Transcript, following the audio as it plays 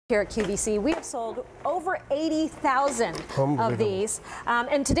Here at QVC, we have sold over 80,000 of these.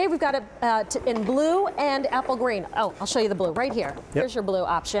 And today we've got it in blue and apple green. Oh, I'll show you the blue right here. Yep. Here's your blue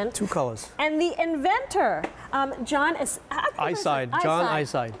option. Two colors. And the inventor, John Eyeside. John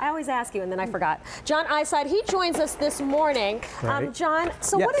Eyeside. I always ask you and then I forgot. John Eyeside, he joins us this morning. Right. John,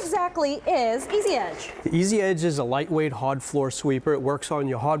 so what exactly is EasyEdge? The EasyEdge is a lightweight hard floor sweeper. It works on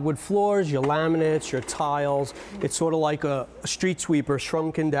your hardwood floors, your laminates, your tiles. It's sort of like a street sweeper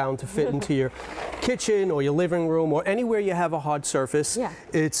shrunken down to fit into your kitchen or your living room or anywhere you have a hard surface. Yeah.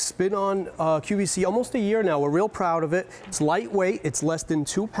 It's been on QVC almost a year now. We're real proud of it. It's lightweight. It's less than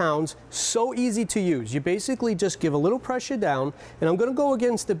 2 pounds. So easy to use. You basically just give a little pressure down, and I'm going to go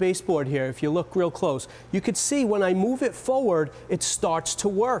against the baseboard here. If you look real close, you could see when I move it forward, it starts to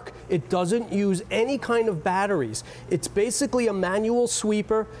work. It doesn't use any kind of batteries. It's basically a manual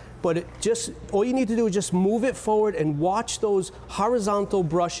sweeper. But it just, all you need to do is just move it forward and watch those horizontal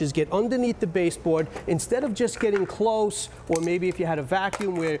brushes get underneath the baseboard instead of just getting close, or maybe if you had a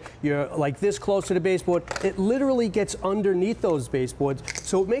vacuum where you're like this close to the baseboard, it literally gets underneath those baseboards.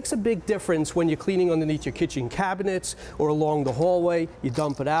 So it makes a big difference when you're cleaning underneath your kitchen cabinets or along the hallway. You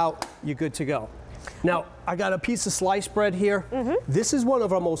dump it out, you're good to go. Now, I got a piece of sliced bread here. This is one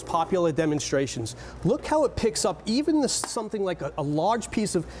of our most popular demonstrations. Look how it picks up even something like a large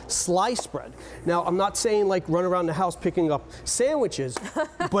piece of sliced bread. Now, I'm not saying like run around the house picking up sandwiches,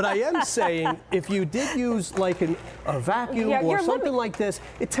 but I am saying if you did use like a vacuum or something like this,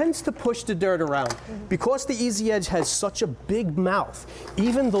 it tends to push the dirt around. Because the EasyEdge has such a big mouth,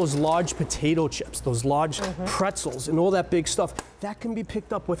 even those large potato chips, those large pretzels and all that big stuff, that can be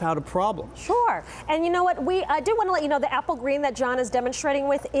picked up without a problem. Sure. And you know what? I do want to let you know the apple green that John is demonstrating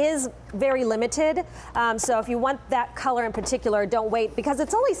with is very limited. So if you want that color in particular, don't wait because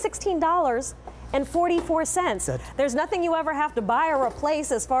it's only $16.44. There's nothing you ever have to buy or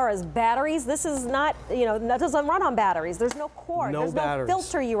replace as far as batteries. This is not, that doesn't run on batteries. There's no cord. There's no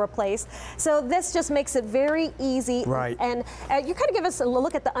filter you replace. So this just makes it very easy. Right. And you kind of give us a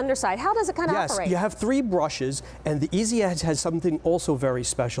look at the underside. How does it kind of operate? Yes, you have 3 brushes, and the EasyEdge has something also very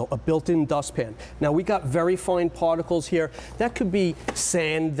special, a built-in dustpan. Now we got very fine particles here. That could be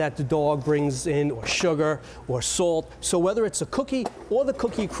sand that the dog brings in, or sugar, or salt. So whether it's a cookie or the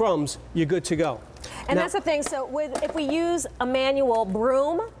cookie crumbs, you're good to go. And now, that's the thing, so if we use a manual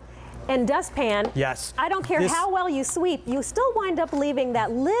broom and dustpan, I don't care how well you sweep, you still wind up leaving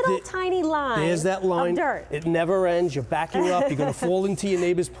that little tiny line There's that line. Of dirt. It never ends. You're backing up. You're going to fall into your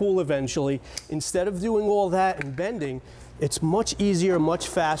neighbor's pool eventually. Instead of doing all that and bending, it's much easier, much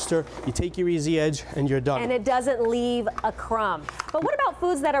faster. You take your EasyEdge and you're done. And it doesn't leave a crumb. But what about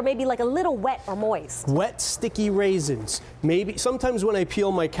foods that are maybe like a little wet or moist? Wet, sticky raisins. Maybe sometimes when I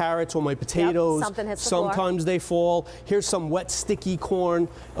peel my carrots or my potatoes, something hits the floor. Sometimes they fall. Here's some wet, sticky corn,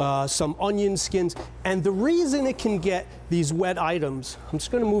 some onion skins. And the reason it can get these wet items, I'm just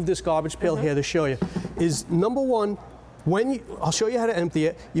going to move this garbage pail here to show you, is number one, I'll show you how to empty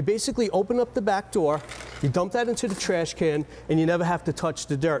it. You basically open up the back door, you dump that into the trash can, and you never have to touch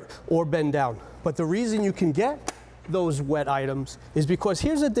the dirt or bend down. But the reason you can get those wet items is because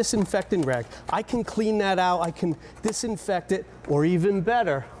here's a disinfectant rag. I can clean that out, I can disinfect it, or even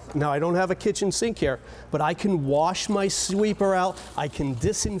better, now I don't have a kitchen sink here, but I can wash my sweeper out, I can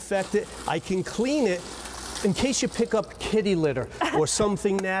disinfect it, I can clean it, in case you pick up kitty litter or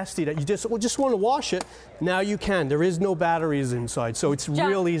something nasty that you just want to wash it. Now you can. There is no batteries inside, so it's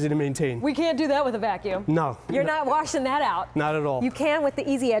real easy to maintain. We can't do that with a vacuum. No. You're not washing that out. Not at all. You can with the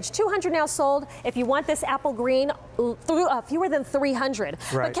EasyEdge. 200 now sold. If you want this apple green, fewer than 300.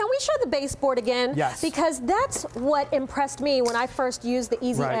 Right. But can we show the baseboard again? Yes. Because that's what impressed me when I first used the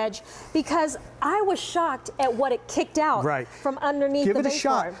EasyEdge, because I was shocked at what it kicked out from underneath the baseboard. Give it a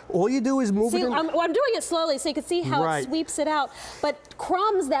shot. All you do is move it in. I'm doing it slowly so you can see how it sweeps it out. But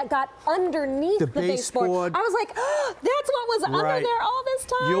crumbs that got underneath the baseboard, I was like, oh, that's what was under there all this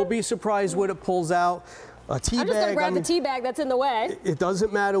time. You'll be surprised what it pulls out. A tea bag. I'm just going to grab the tea bag that's in the way. It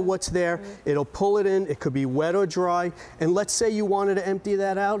doesn't matter what's there. It'll pull it in. It could be wet or dry. And let's say you wanted to empty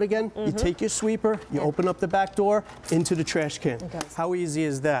that out again. You take your sweeper, you open up the back door, into the trash can. How easy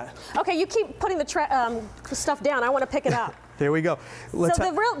is that? Okay, you keep putting the stuff down. I want to pick it up. There we go. So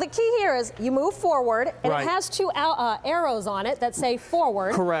the key here is you move forward, and it has 2 arrows on it that say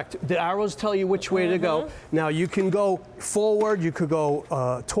forward. Correct. The arrows tell you which way to go. Now you can go forward, you could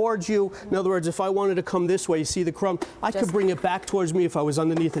go towards you. In other words, if I wanted to come this way, you see the crumb, I could bring it back towards me if I was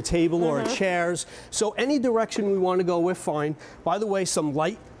underneath a table or chairs. So any direction we want to go, we're fine. By the way, some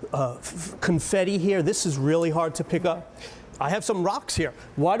light confetti here. This is really hard to pick up. I have some rocks here.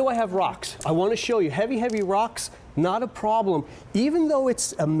 Why do I have rocks? I want to show you heavy, heavy rocks, not a problem. Even though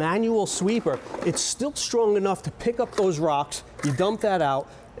it's a manual sweeper, it's still strong enough to pick up those rocks. You dump that out,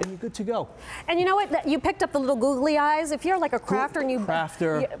 and you're good to go. And you know what? You picked up the little googly eyes. If you're like a crafter and you...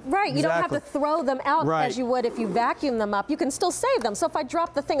 Right, you don't have to throw them out as you would if you vacuum them up. You can still save them. So if I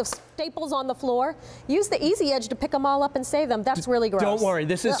drop the thing of staples on the floor, use the EasyEdge to pick them all up and save them. That's really gross. Don't worry,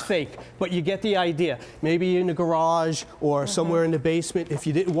 this is fake, but you get the idea. Maybe in the garage or somewhere in the basement, if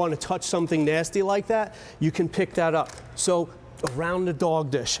you didn't want to touch something nasty like that, you can pick that up. So around the dog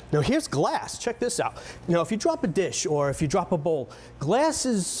dish. Now here's glass, check this out. Now if you drop a dish or if you drop a bowl, glass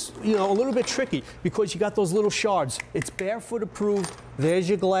is, you know, a little bit tricky because you got those little shards. It's barefoot approved, there's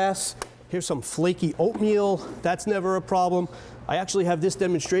your glass. Here's some flaky oatmeal, that's never a problem. I actually have this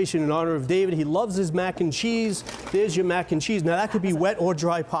demonstration in honor of David. He loves his mac and cheese. There's your mac and cheese. Now that could be wet or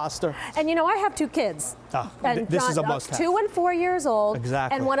dry pasta. And you know, I have 2 kids. And this is a must-have. 2 and 4 years old.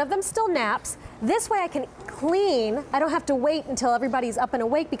 Exactly. And one of them still naps. This way I can clean. I don't have to wait until everybody's up and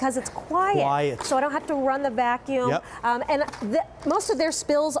awake because it's quiet. So I don't have to run the vacuum. Yep. And most of their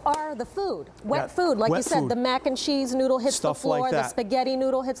spills are the food, wet food. Like you said, the mac and cheese noodle hits the floor, the spaghetti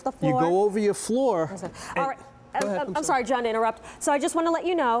noodle hits the floor. You go over your floor. All right. I'm sorry, John, to interrupt. So I just want to let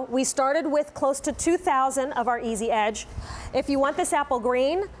you know, we started with close to 2,000 of our EasyEdge. If you want this apple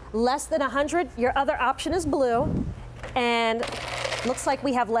green, less than 100, your other option is blue. And looks like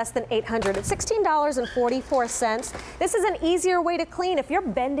we have less than 800. It's $16.44. This is an easier way to clean. If you're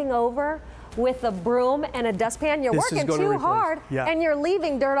bending over with a broom and a dustpan, you're working too hard and you're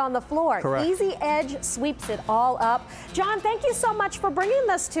leaving dirt on the floor. Correct. EasyEdge sweeps it all up. John, thank you so much for bringing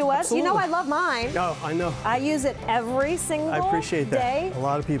this to us. Absolutely. You know I love mine. No, I know. I use it every single day. I appreciate that. A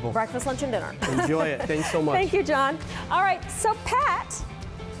lot of people. Breakfast, lunch, and dinner. Enjoy it. Thanks so much. Thank you, John. All right, so Pat,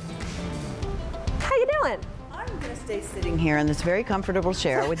 how you doing? I'm going to stay sitting here in this very comfortable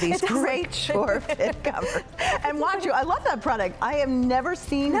chair with these great Sure Fit covers. And watch you, I love that product. I have never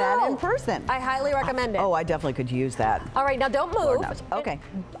seen that in person. I highly recommend it. Oh, I definitely could use that. All right, now don't move. Okay.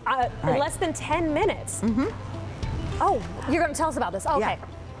 In less than 10 minutes. Oh, you're going to tell us about this. Okay. Yeah.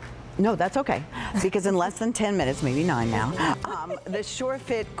 No, that's okay, because in less than 10 minutes, maybe 9 now, the Sure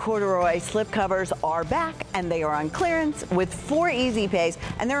Fit corduroy slip covers are back, and they are on clearance with 4 easy pays,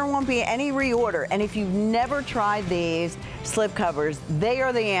 and there won't be any reorder. And if you've never tried these slip covers, they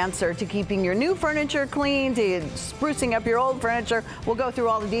are the answer to keeping your new furniture clean, to sprucing up your old furniture. We'll go through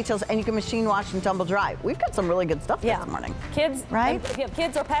all the details, and you can machine wash and tumble dry. We've got some really good stuff this morning. Kids, right? If you have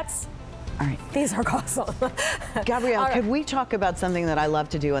kids or pets, all right. These are awesome. Gabrielle, could we talk about something that I love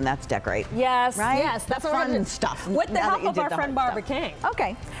to do, and that's decorate? Yes, right? Yes, that's what fun stuff. With the help of our friend Barbara King.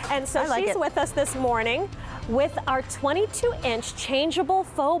 Okay. And so she's with us this morning with our 22-inch changeable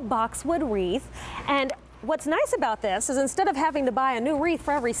faux boxwood wreath. And what's nice about this is instead of having to buy a new wreath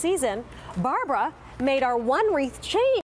for every season, Barbara made our one wreath change